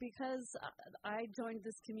 Well, because I joined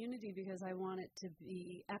this community because I want it to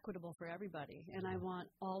be equitable for everybody, and I want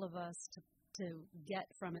all of us to get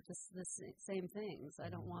from it the same things. I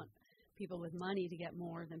don't want people with money to get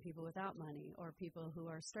more than people without money, or people who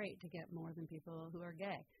are straight to get more than people who are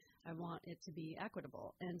gay. I want it to be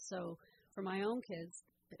equitable. And so for my own kids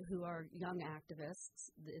who are young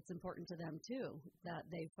activists, it's important to them, too, that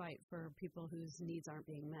they fight for people whose needs aren't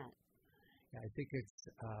being met. I think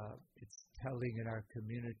it's telling in our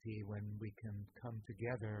community when we can come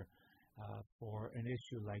together for an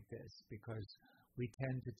issue like this, because we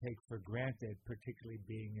tend to take for granted, particularly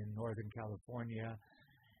being in Northern California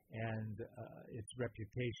and its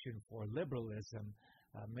reputation for liberalism.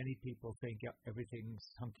 Many people think everything's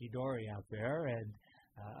hunky-dory out there,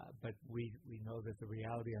 but we know that the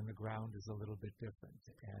reality on the ground is a little bit different,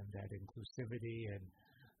 and that inclusivity and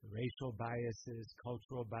racial biases,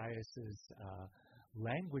 cultural biases,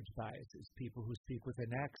 language biases, people who speak with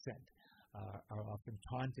an accent are often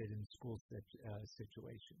taunted in school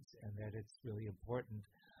situations, and that it's really important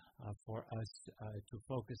for us to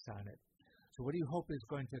focus on it. So what do you hope is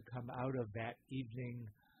going to come out of that evening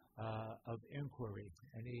of inquiry?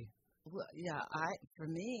 Well, for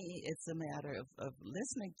me, it's a matter of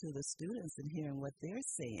listening to the students and hearing what they're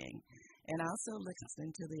seeing, and also listening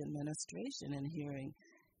to the administration and hearing,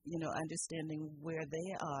 understanding where they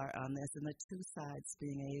are on this and the two sides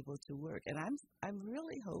being able to work. And I'm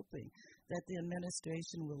really hoping that the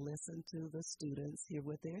administration will listen to the students, hear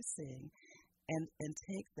what they're seeing, and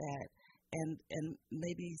take that and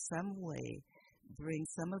maybe some way bring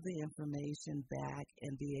some of the information back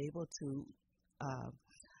and be able to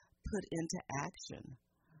put into action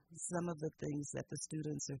some of the things that the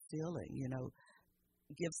students are feeling,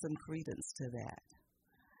 give some credence to that.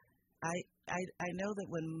 I know that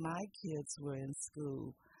when my kids were in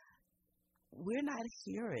school, we're not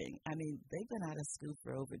hearing. I mean, they've been out of school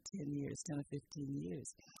for over 10 years, 10 or 15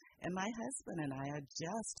 years. And my husband and I are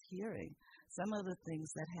just hearing some of the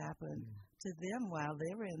things that happened to them while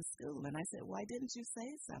they were in school. And I said, why didn't you say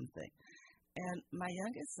something? And my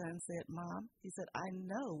youngest son said, Mom, he said, I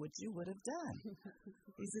know what you would have done.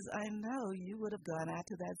 He says, I know you would have gone out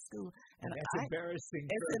to that school. And that's embarrassing.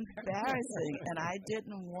 It's embarrassing. And I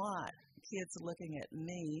didn't want kids looking at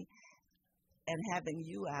me and having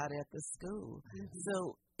you out at the school.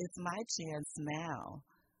 So it's my chance now,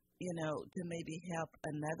 to maybe help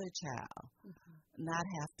another child not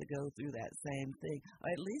have to go through that same thing,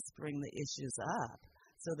 or at least bring the issues up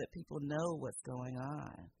so that people know what's going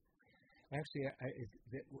on. Actually,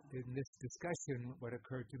 in this discussion, what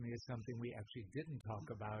occurred to me is something we actually didn't talk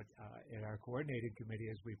about in our coordinating committee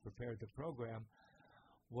as we prepared the program,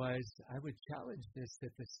 was I would challenge this,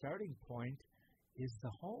 that the starting point is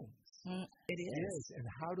the homes. It is. And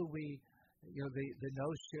how do we, the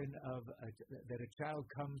notion of that a child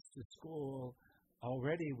comes to school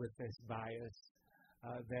already with this bias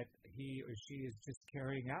that he or she is just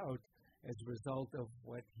carrying out as a result of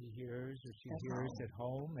what he hears or she hears at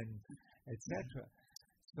home, and etc.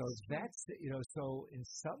 So that's, so in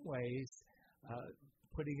some ways,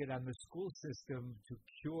 putting it on the school system to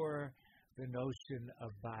cure the notion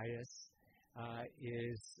of bias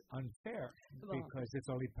is unfair because it's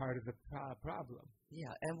only part of the problem.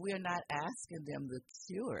 Yeah, and we're not asking them to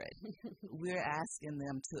cure it. We're asking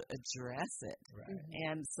them to address it. Right.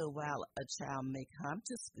 And so while a child may come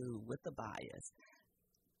to school with a bias,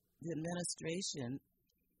 the administration,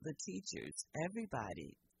 the teachers,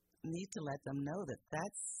 everybody need to let them know that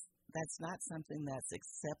that's not something that's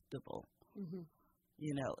acceptable,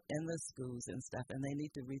 in the schools and stuff, and they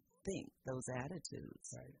need to rethink those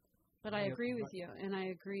attitudes. Right. But I agree with you, and I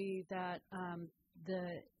agree that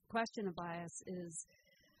the question of bias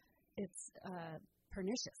it's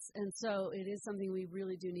pernicious, and so it is something we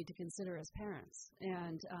really do need to consider as parents.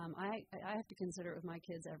 And I have to consider it with my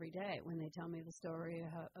kids every day when they tell me the story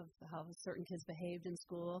of how certain kids behaved in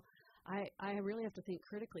school. I really have to think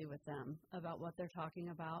critically with them about what they're talking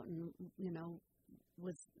about, and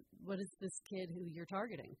what is this kid who you're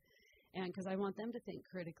targeting, and because I want them to think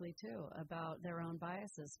critically too about their own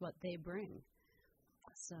biases, what they bring.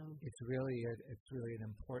 So it's really an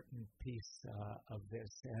important piece of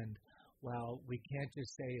this. And while we can't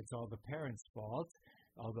just say it's all the parents' fault,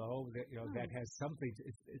 Although that has something.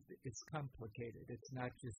 It's complicated. It's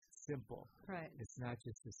not just simple. Right. It's not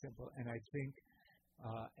just as simple. And I think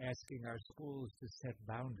asking our schools to set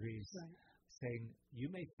boundaries, saying you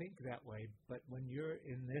may think that way, but when you're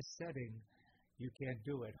in this setting, you can't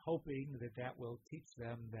do it. Hoping that will teach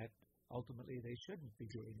them that ultimately they shouldn't be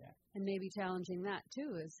doing that. And maybe challenging that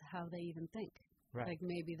too is how they even think. Right. Like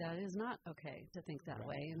maybe that is not okay to think that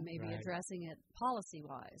way, and maybe Right. addressing it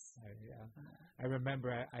policy-wise. I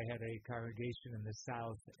remember I had a congregation in the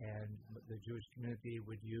South, and the Jewish community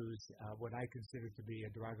would use what I consider to be a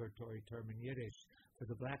derogatory term in Yiddish for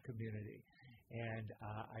the black community. And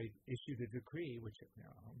I issued a decree, which,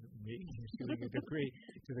 me issuing a decree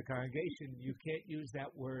to the congregation, you can't use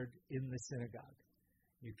that word in the synagogue.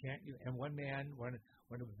 You can't use, and one man, one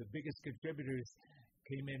of the biggest contributors,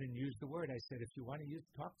 came in and used the word. I said, if you want to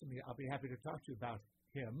talk to me, I'll be happy to talk to you about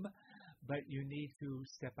him, but you need to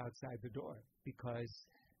step outside the door because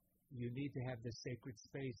you need to have this sacred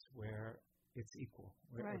space where it's equal,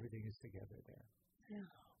 where everything is together there. Yeah.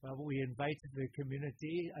 Well, we invite the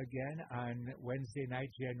community again on Wednesday night,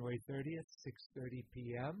 January 30th, 6:30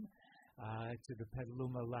 p.m., to the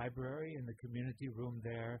Petaluma Library in the community room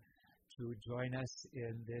there to join us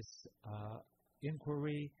in this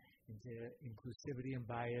inquiry into inclusivity and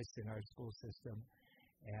bias in our school system.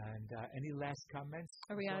 And any last comments?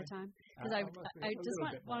 Are we out of time? Because I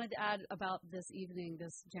just wanted to add about this evening,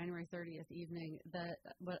 this January 30th evening, that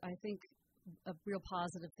what I think a real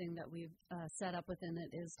positive thing that we've set up within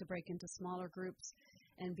it is to break into smaller groups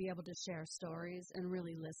and be able to share stories and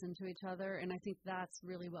really listen to each other. And I think that's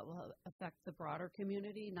really what will affect the broader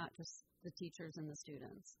community, not just the teachers and the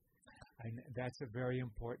students. And that's a very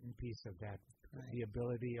important piece of that, the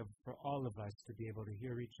ability for all of us to be able to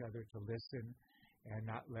hear each other, to listen, and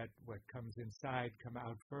not let what comes inside come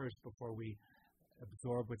out first before we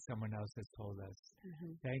absorb what someone else has told us.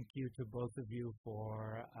 Mm-hmm. Thank you to both of you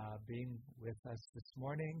for being with us this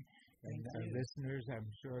morning. And our listeners, I'm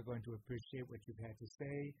sure, are going to appreciate what you've had to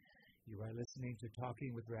say. You are listening to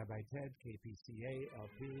Talking with Rabbi Ted, KPCA,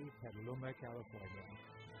 LP, Petaluma, California.